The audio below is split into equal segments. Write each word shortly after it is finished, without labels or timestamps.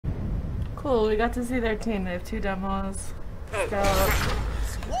Cool, we got to see their team. They have 2 demos. Let's go.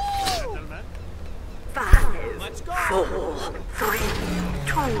 5, 4, 3,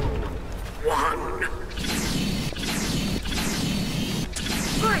 2, 1.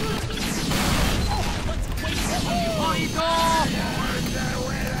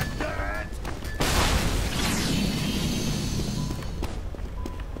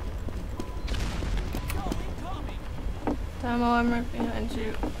 Demo, I'm right behind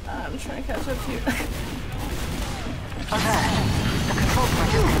you. I'm trying to catch up to you. Alert. The control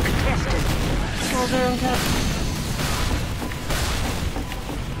point is being contested. Soldier and cat.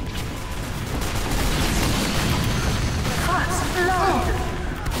 First blood.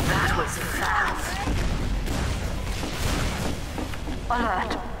 That was fast.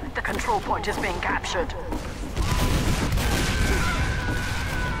 Alert. The control point is being captured.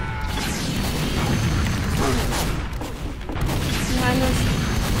 Behind us.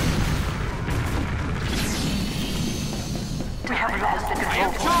 We have lost the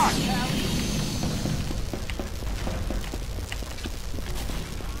control point.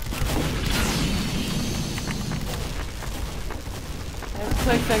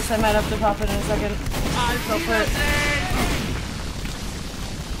 Quick fix, I might have to pop it in a second. Go for it.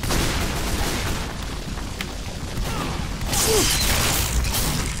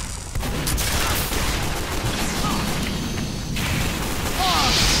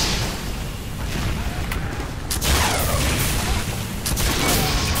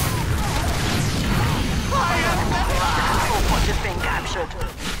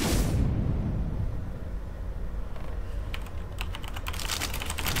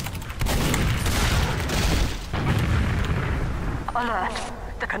 Alert.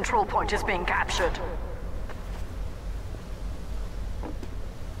 The control point is being captured.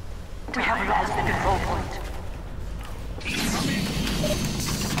 We have lost the control point.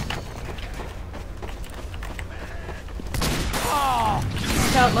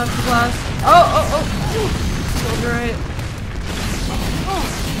 Scout left the glass. Oh! Soldier right.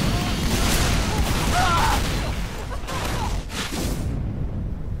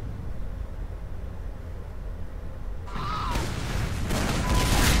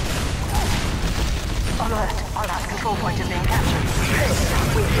 Alert. Our last control point is being captured.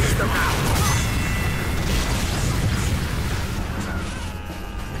 We missed the round.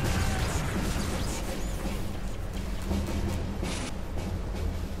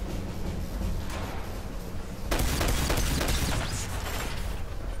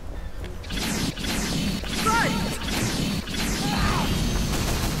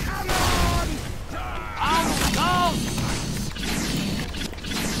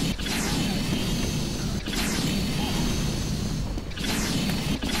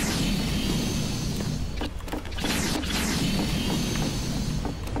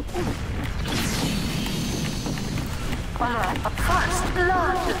 Alert. First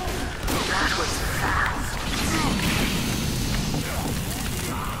blood. That was fast.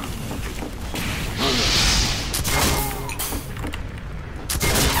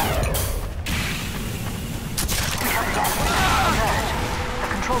 We have lost alert. The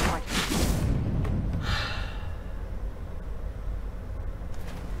control point.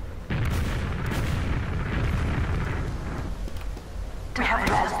 We have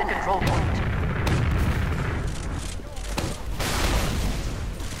lost the control point.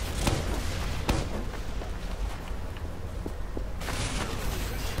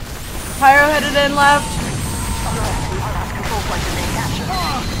 Pyro headed in left. Alert. Our last control point is being captured.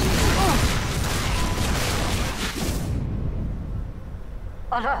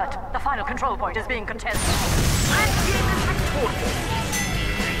 Alert. The final control point is being contested.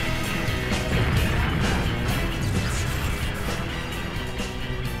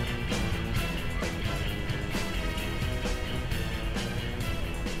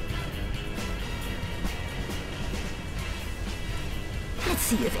 Let's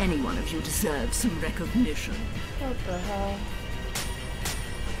see if any one of you deserves some recognition. What the hell?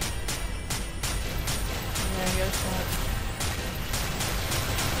 Yeah, I guess not.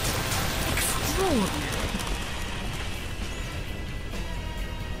 Extraordinary.